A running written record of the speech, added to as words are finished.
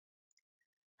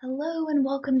Hello and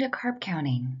welcome to Carb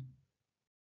Counting.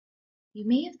 You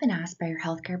may have been asked by your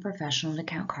healthcare professional to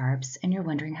count carbs and you're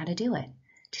wondering how to do it.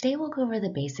 Today we'll go over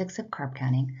the basics of carb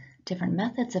counting, different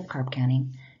methods of carb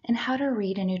counting, and how to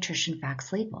read a nutrition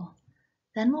facts label.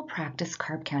 Then we'll practice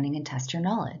carb counting and test your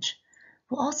knowledge.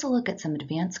 We'll also look at some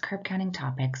advanced carb counting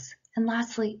topics, and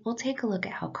lastly, we'll take a look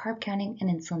at how carb counting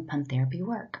and insulin pump therapy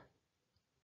work.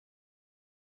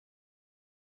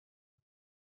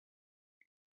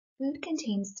 Food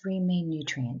contains three main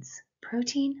nutrients: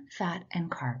 protein, fat,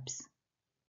 and carbs.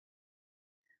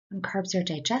 When carbs are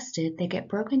digested, they get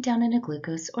broken down into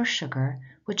glucose or sugar,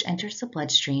 which enters the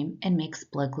bloodstream and makes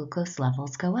blood glucose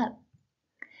levels go up.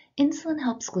 Insulin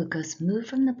helps glucose move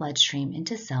from the bloodstream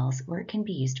into cells where it can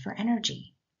be used for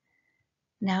energy.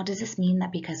 Now, does this mean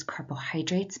that because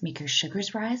carbohydrates make your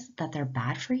sugars rise, that they're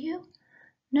bad for you?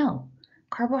 No,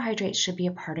 carbohydrates should be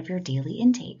a part of your daily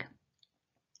intake.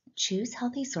 Choose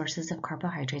healthy sources of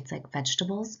carbohydrates like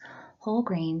vegetables, whole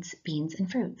grains, beans, and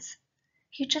fruits.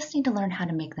 You just need to learn how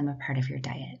to make them a part of your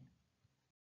diet.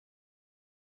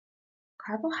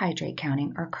 Carbohydrate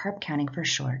counting, or carb counting for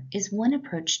short, is one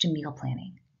approach to meal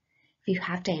planning. If you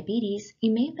have diabetes,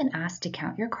 you may have been asked to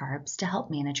count your carbs to help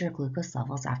manage your glucose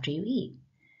levels after you eat.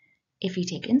 If you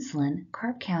take insulin,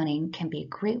 carb counting can be a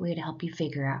great way to help you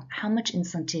figure out how much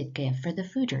insulin to give for the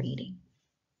food you're eating.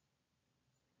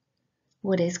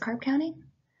 What is carb counting?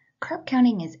 Carb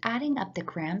counting is adding up the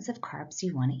grams of carbs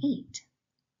you want to eat.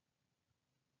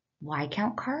 Why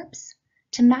count carbs?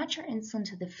 To match your insulin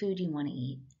to the food you want to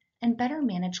eat and better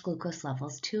manage glucose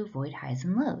levels to avoid highs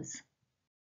and lows.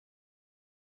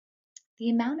 The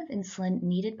amount of insulin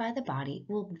needed by the body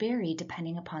will vary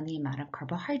depending upon the amount of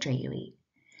carbohydrate you eat.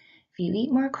 If you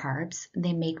eat more carbs,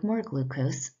 they make more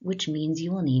glucose, which means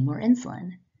you will need more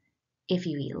insulin. If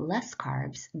you eat less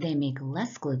carbs, they make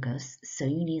less glucose, so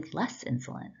you need less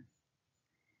insulin.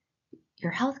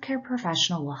 Your healthcare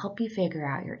professional will help you figure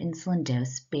out your insulin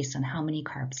dose based on how many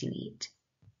carbs you eat.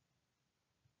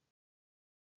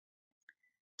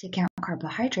 To count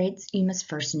carbohydrates, you must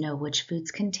first know which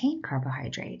foods contain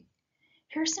carbohydrate.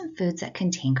 Here are some foods that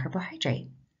contain carbohydrate: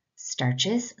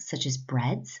 starches such as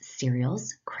breads,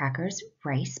 cereals, crackers,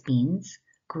 rice, beans,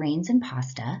 grains, and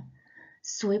pasta,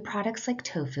 soy products like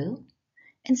tofu,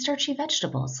 and starchy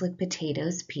vegetables like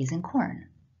potatoes, peas, and corn.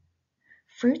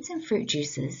 Fruits and fruit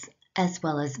juices, as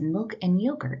well as milk and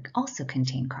yogurt, also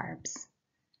contain carbs.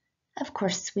 Of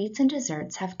course, sweets and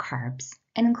desserts have carbs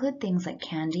and include things like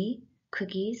candy,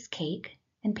 cookies, cake,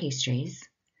 and pastries,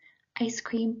 ice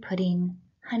cream, pudding,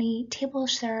 honey, table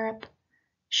syrup,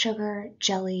 sugar,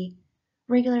 jelly,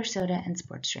 regular soda, and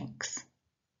sports drinks.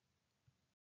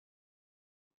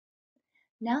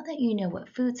 Now that you know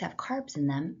what foods have carbs in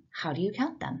them, how do you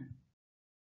count them?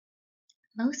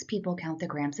 Most people count the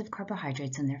grams of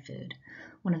carbohydrates in their food.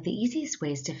 One of the easiest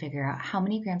ways to figure out how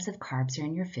many grams of carbs are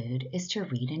in your food is to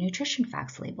read a nutrition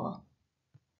facts label.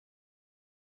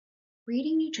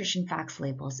 Reading nutrition facts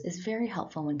labels is very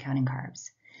helpful when counting carbs.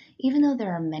 Even though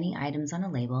there are many items on a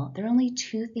label, there are only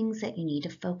two things that you need to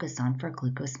focus on for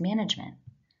glucose management: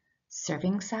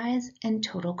 serving size and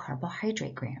total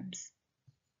carbohydrate grams.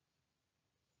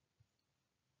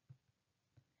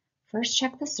 First,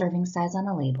 check the serving size on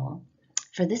a label.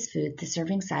 For this food, the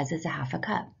serving size is a half a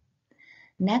cup.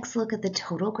 Next, look at the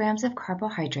total grams of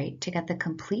carbohydrate to get the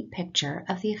complete picture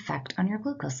of the effect on your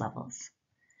glucose levels.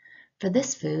 For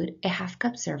this food, a half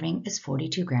cup serving is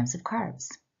 42 grams of carbs.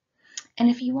 And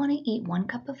if you want to eat 1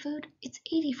 cup of food, it's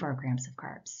 84 grams of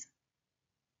carbs.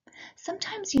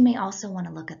 Sometimes you may also want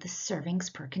to look at the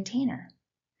servings per container.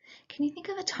 Can you think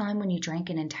of a time when you drank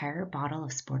an entire bottle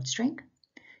of sports drink?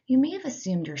 You may have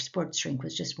assumed your sports drink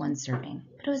was just 1 serving,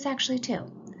 but it was actually 2.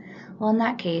 Well, in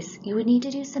that case, you would need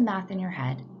to do some math in your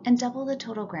head and double the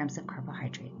total grams of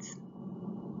carbohydrates.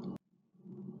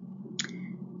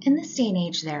 In this day and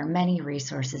age, there are many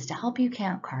resources to help you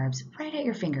count carbs right at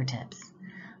your fingertips.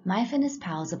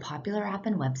 MyFitnessPal is a popular app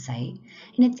and website,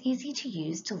 and it's easy to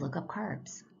use to look up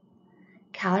carbs.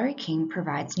 Calorie King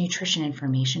provides nutrition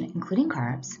information, including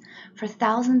carbs, for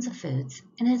thousands of foods,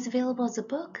 and is available as a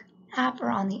book, app,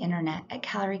 or on the internet at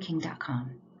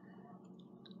calorieking.com.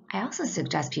 I also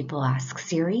suggest people ask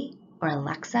Siri or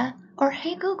Alexa or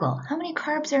Hey Google, how many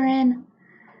carbs are in?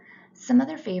 Some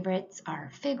other favorites are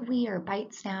Figwee or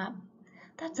BiteSnap.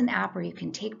 That's an app where you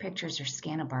can take pictures or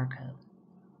scan a barcode.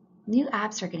 New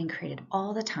apps are getting created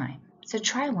all the time, so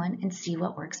try one and see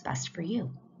what works best for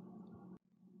you.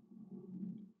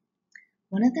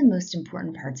 One of the most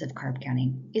important parts of carb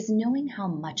counting is knowing how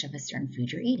much of a certain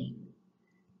food you're eating.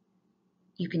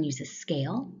 You can use a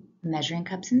scale, measuring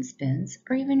cups and spoons,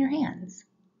 or even your hands.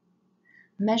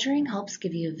 Measuring helps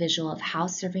give you a visual of how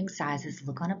serving sizes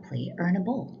look on a plate or in a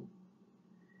bowl.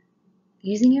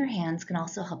 Using your hands can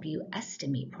also help you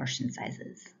estimate portion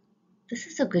sizes. This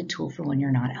is a good tool for when you're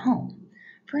not at home.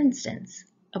 For instance,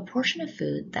 a portion of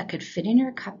food that could fit in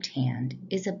your cupped hand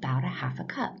is about a half a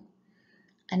cup.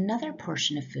 Another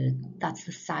portion of food that's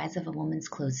the size of a woman's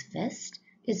closed fist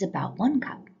is about 1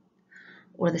 cup.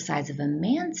 Or the size of a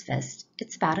man's fist,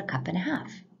 it's about a cup and a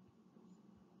half.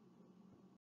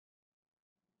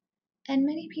 And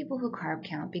many people who carb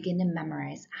count begin to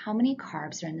memorize how many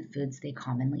carbs are in the foods they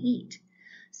commonly eat.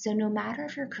 So no matter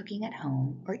if you're cooking at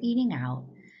home or eating out,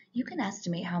 you can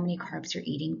estimate how many carbs you're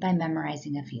eating by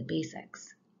memorizing a few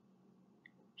basics.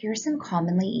 Here are some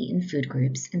commonly eaten food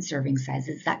groups and serving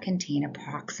sizes that contain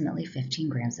approximately 15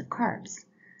 grams of carbs.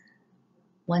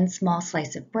 1 small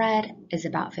slice of bread is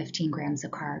about 15 grams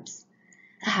of carbs.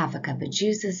 A half a cup of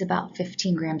juice is about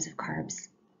 15 grams of carbs.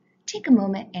 Take a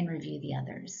moment and review the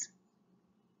others.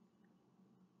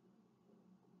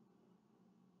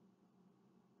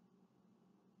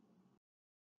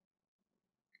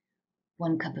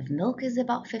 1 cup of milk is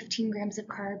about 15 grams of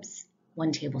carbs.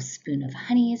 1 tablespoon of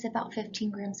honey is about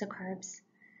 15 grams of carbs.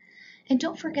 And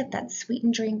don't forget that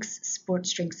sweetened drinks,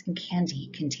 sports drinks, and candy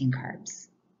contain carbs.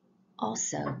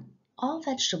 Also, all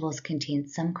vegetables contain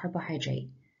some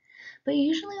carbohydrate, but you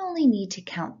usually only need to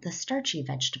count the starchy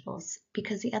vegetables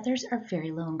because the others are very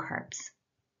low in carbs.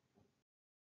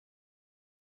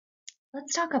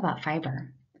 Let's talk about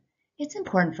fiber. It's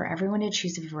important for everyone to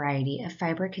choose a variety of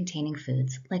fiber-containing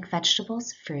foods like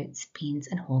vegetables, fruits, beans,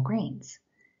 and whole grains.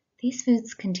 These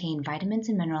foods contain vitamins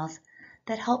and minerals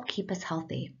that help keep us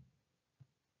healthy.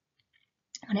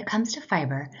 When it comes to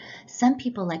fiber, some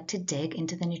people like to dig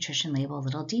into the nutrition label a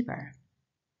little deeper.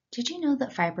 Did you know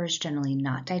that fiber is generally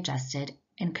not digested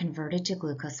and converted to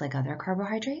glucose like other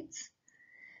carbohydrates?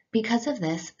 Because of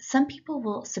this, some people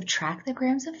will subtract the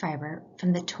grams of fiber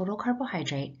from the total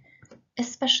carbohydrate,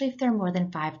 especially if there are more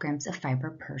than 5 grams of fiber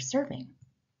per serving.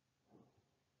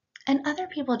 And other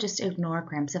people just ignore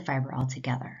grams of fiber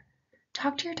altogether.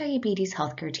 Talk to your diabetes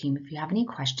healthcare team if you have any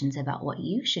questions about what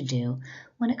you should do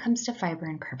when it comes to fiber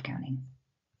and carb counting.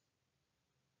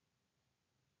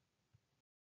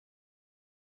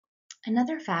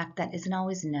 Another fact that isn't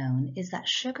always known is that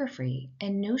sugar-free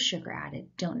and no sugar added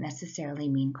don't necessarily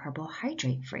mean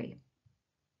carbohydrate-free.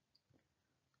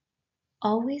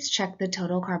 Always check the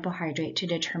total carbohydrate to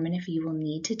determine if you will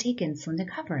need to take insulin to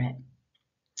cover it.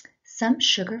 Some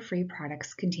sugar-free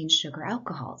products contain sugar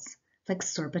alcohols, like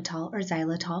sorbitol or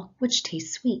xylitol, which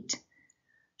taste sweet.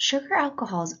 Sugar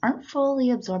alcohols aren't fully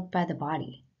absorbed by the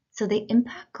body, so they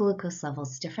impact glucose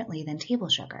levels differently than table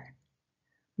sugar.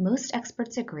 Most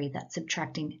experts agree that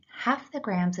subtracting half the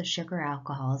grams of sugar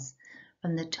alcohols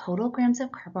from the total grams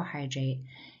of carbohydrate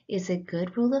is a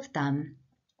good rule of thumb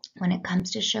when it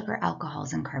comes to sugar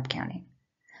alcohols and carb counting.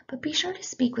 But be sure to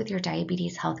speak with your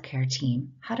diabetes healthcare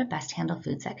team how to best handle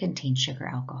foods that contain sugar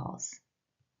alcohols.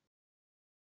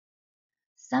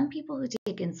 Some people who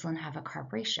take insulin have a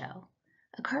carb ratio.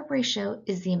 A carb ratio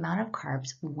is the amount of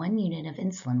carbs 1 unit of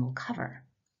insulin will cover.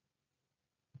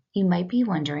 You might be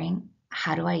wondering,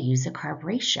 how do I use a carb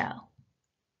ratio?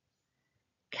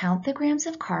 Count the grams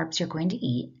of carbs you're going to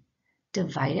eat,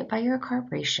 divide it by your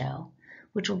carb ratio,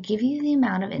 which will give you the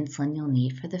amount of insulin you'll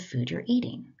need for the food you're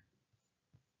eating.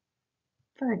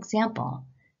 For example,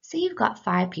 say you've got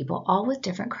 5 people all with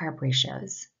different carb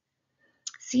ratios.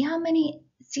 See how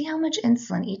much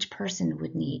insulin each person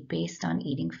would need based on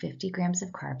eating 50 grams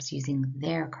of carbs using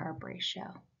their carb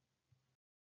ratio.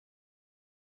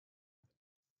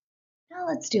 Now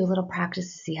let's do a little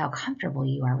practice to see how comfortable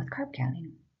you are with carb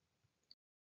counting.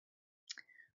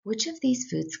 Which of these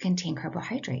foods contain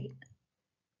carbohydrate?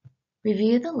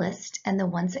 Review the list, and the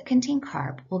ones that contain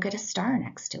carb will get a star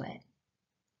next to it.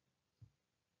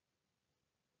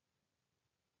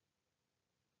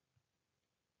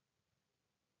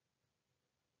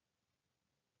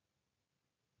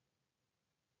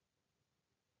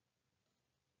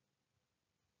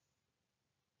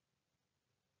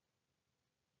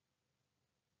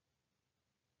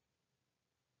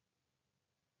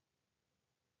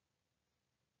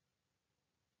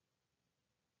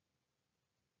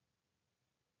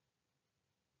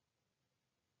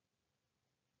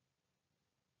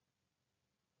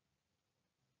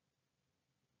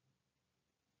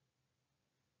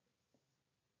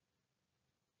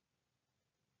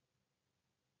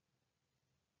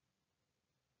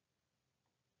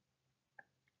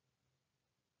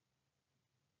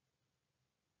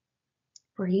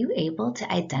 Were you able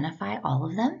to identify all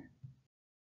of them?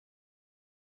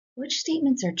 Which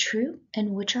statements are true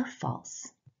and which are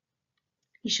false?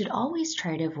 You should always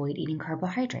try to avoid eating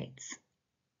carbohydrates.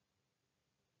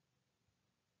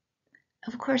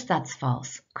 Of course, that's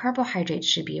false. Carbohydrates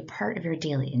should be a part of your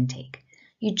daily intake.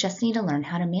 You just need to learn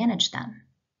how to manage them.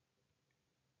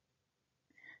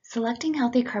 Selecting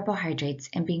healthy carbohydrates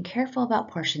and being careful about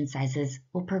portion sizes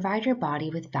will provide your body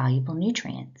with valuable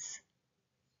nutrients.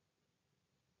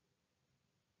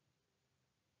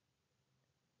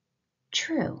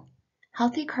 True.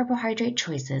 Healthy carbohydrate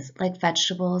choices like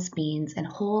vegetables, beans, and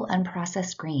whole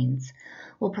unprocessed grains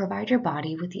will provide your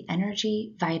body with the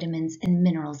energy, vitamins, and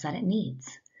minerals that it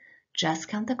needs. Just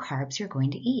count the carbs you're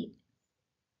going to eat.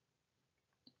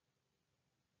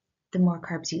 The more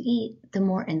carbs you eat, the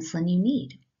more insulin you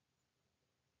need.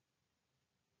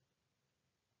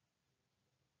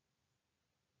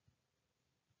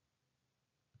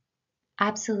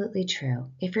 Absolutely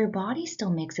true. If your body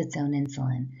still makes its own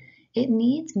insulin, it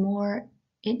needs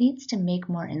to make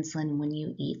more insulin when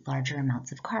you eat larger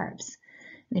amounts of carbs.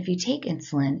 And if you take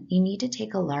insulin, you need to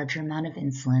take a larger amount of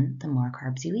insulin the more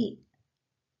carbs you eat.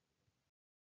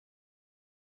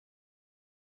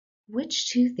 Which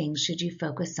two things should you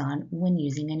focus on when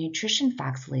using a nutrition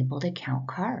facts label to count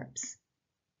carbs?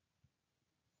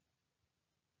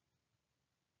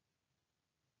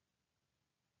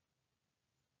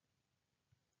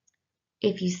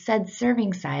 If you said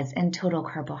serving size and total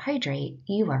carbohydrate,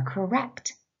 you are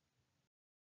correct.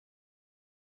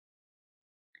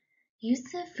 Use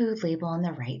the food label on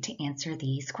the right to answer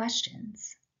these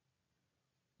questions.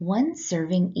 1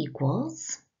 serving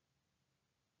equals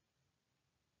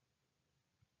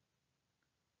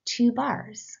 2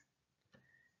 bars.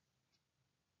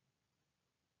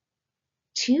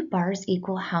 2 bars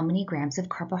equal how many grams of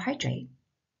carbohydrate?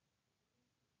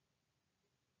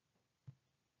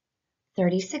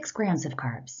 36 grams of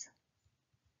carbs.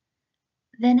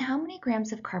 Then how many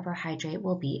grams of carbohydrate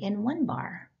will be in 1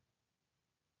 bar?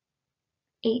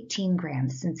 18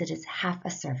 grams, since it is half a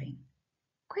serving.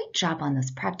 Great job on those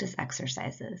practice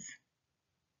exercises.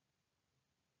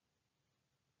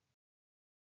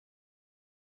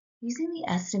 Using the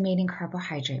estimating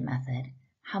carbohydrate method,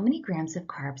 how many grams of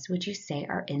carbs would you say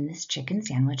are in this chicken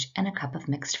sandwich and a cup of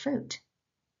mixed fruit?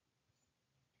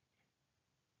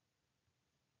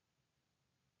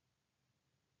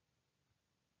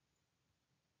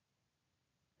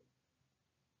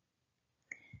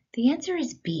 The answer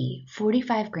is B,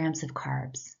 45 grams of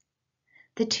carbs.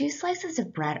 The 2 slices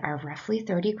of bread are roughly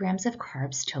 30 grams of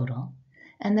carbs total,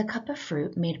 and the cup of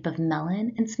fruit made up of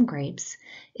melon and some grapes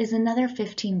is another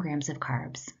 15 grams of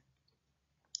carbs.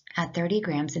 Add 30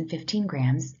 grams and 15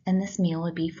 grams, and this meal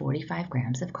would be 45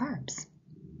 grams of carbs.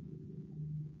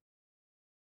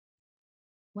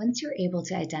 Once you're able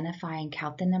to identify and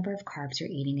count the number of carbs you're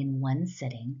eating in one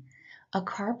sitting, a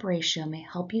carb ratio may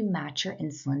help you match your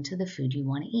insulin to the food you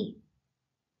want to eat.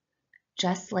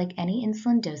 Just like any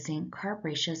insulin dosing, carb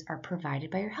ratios are provided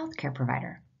by your healthcare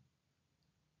provider.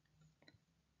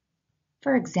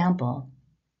 For example,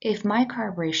 if my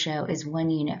carb ratio is 1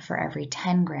 unit for every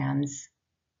 10 grams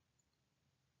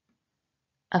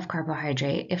of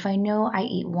carbohydrate, if I know I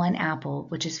eat 1 apple,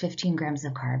 which is 15 grams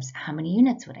of carbs, how many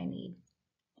units would I need?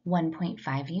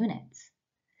 1.5 units.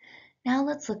 Now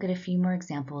let's look at a few more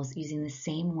examples using the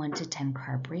same 1 to 10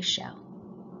 carb ratio.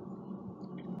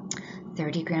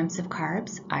 30 grams of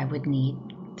carbs, I would need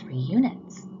 3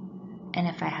 units. And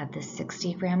if I had this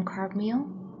 60 gram carb meal,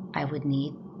 I would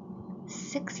need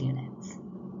 6 units.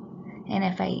 And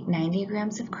if I eat 90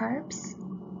 grams of carbs,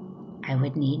 I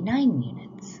would need 9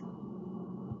 units.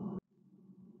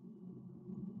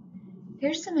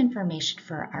 Here's some information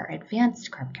for our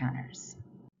advanced carb counters.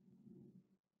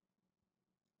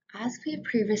 As we have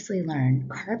previously learned,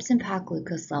 carbs impact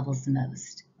glucose levels the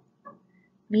most.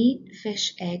 Meat,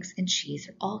 fish, eggs, and cheese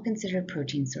are all considered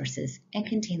protein sources and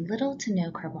contain little to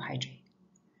no carbohydrate.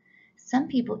 Some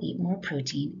people eat more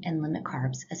protein and limit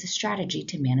carbs as a strategy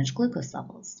to manage glucose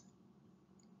levels.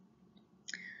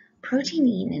 Protein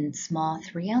eaten in small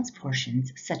 3-ounce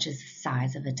portions, such as the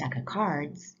size of a deck of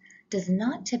cards, does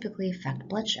not typically affect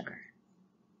blood sugar.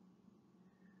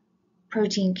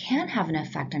 Protein can have an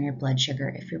effect on your blood sugar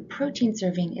if your protein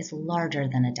serving is larger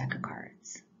than a deck of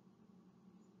cards.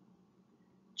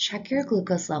 Check your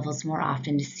glucose levels more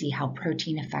often to see how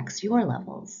protein affects your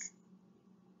levels.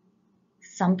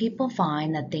 Some people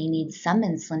find that they need some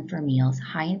insulin for meals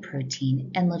high in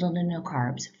protein and little to no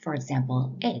carbs, for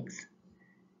example, eggs.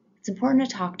 It's important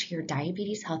to talk to your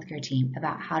diabetes healthcare team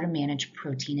about how to manage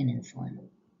protein and insulin.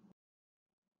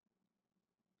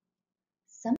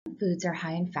 Some foods are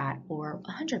high in fat or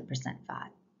 100%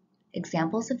 fat.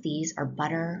 Examples of these are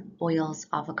butter, oils,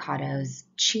 avocados,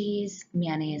 cheese,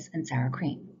 mayonnaise, and sour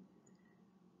cream.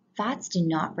 Fats do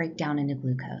not break down into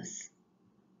glucose,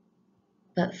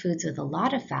 but foods with a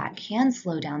lot of fat can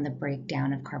slow down the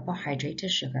breakdown of carbohydrate to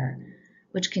sugar,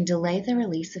 which can delay the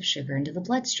release of sugar into the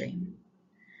bloodstream.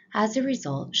 As a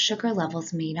result, sugar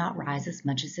levels may not rise as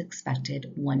much as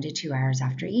expected 1 to 2 hours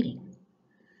after eating.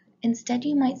 Instead,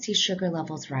 you might see sugar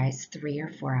levels rise 3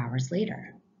 or 4 hours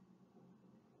later.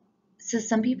 So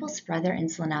some people spread their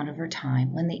insulin out over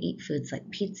time when they eat foods like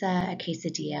pizza, a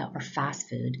quesadilla, or fast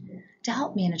food to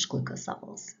help manage glucose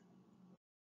levels.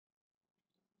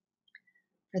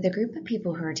 For the group of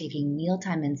people who are taking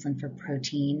mealtime insulin for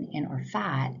protein and or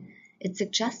fat, it's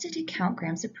suggested to count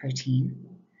grams of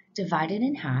protein, divide it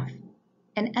in half,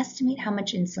 and estimate how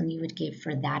much insulin you would give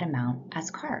for that amount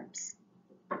as carbs.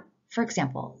 For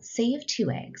example, say you have 2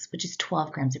 eggs, which is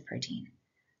 12 grams of protein.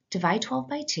 Divide 12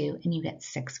 by 2 and you get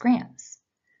 6 grams.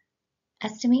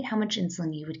 Estimate how much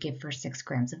insulin you would give for 6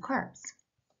 grams of carbs.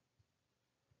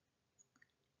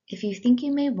 If you think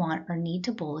you may want or need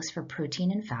to bolus for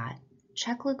protein and fat,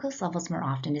 check glucose levels more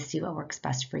often to see what works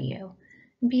best for you,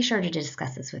 and be sure to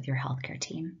discuss this with your healthcare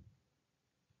team.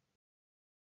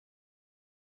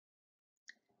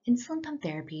 Insulin pump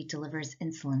therapy delivers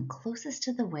insulin closest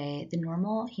to the way the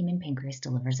normal human pancreas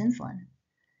delivers insulin.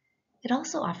 It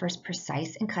also offers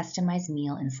precise and customized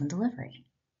meal insulin delivery.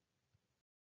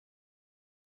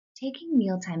 Taking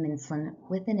mealtime insulin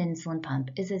with an insulin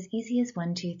pump is as easy as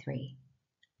 1, 2, 3.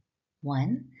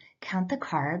 1. Count the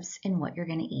carbs in what you're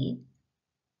going to eat.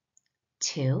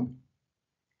 2.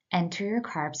 Enter your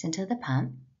carbs into the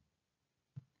pump.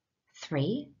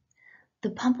 3. The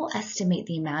pump will estimate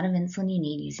the amount of insulin you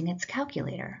need using its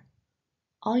calculator.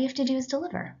 All you have to do is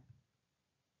deliver.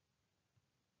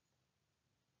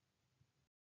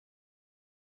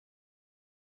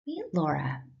 Meet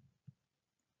Laura.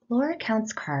 Laura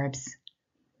counts carbs.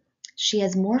 She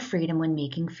has more freedom when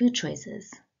making food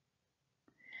choices.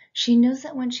 She knows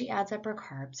that when she adds up her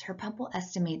carbs, her pump will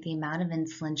estimate the amount of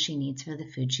insulin she needs for the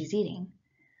food she's eating.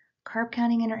 Carb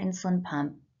counting and her insulin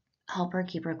pump help her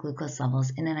keep her glucose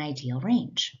levels in an ideal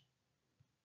range.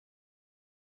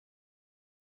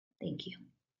 Thank you.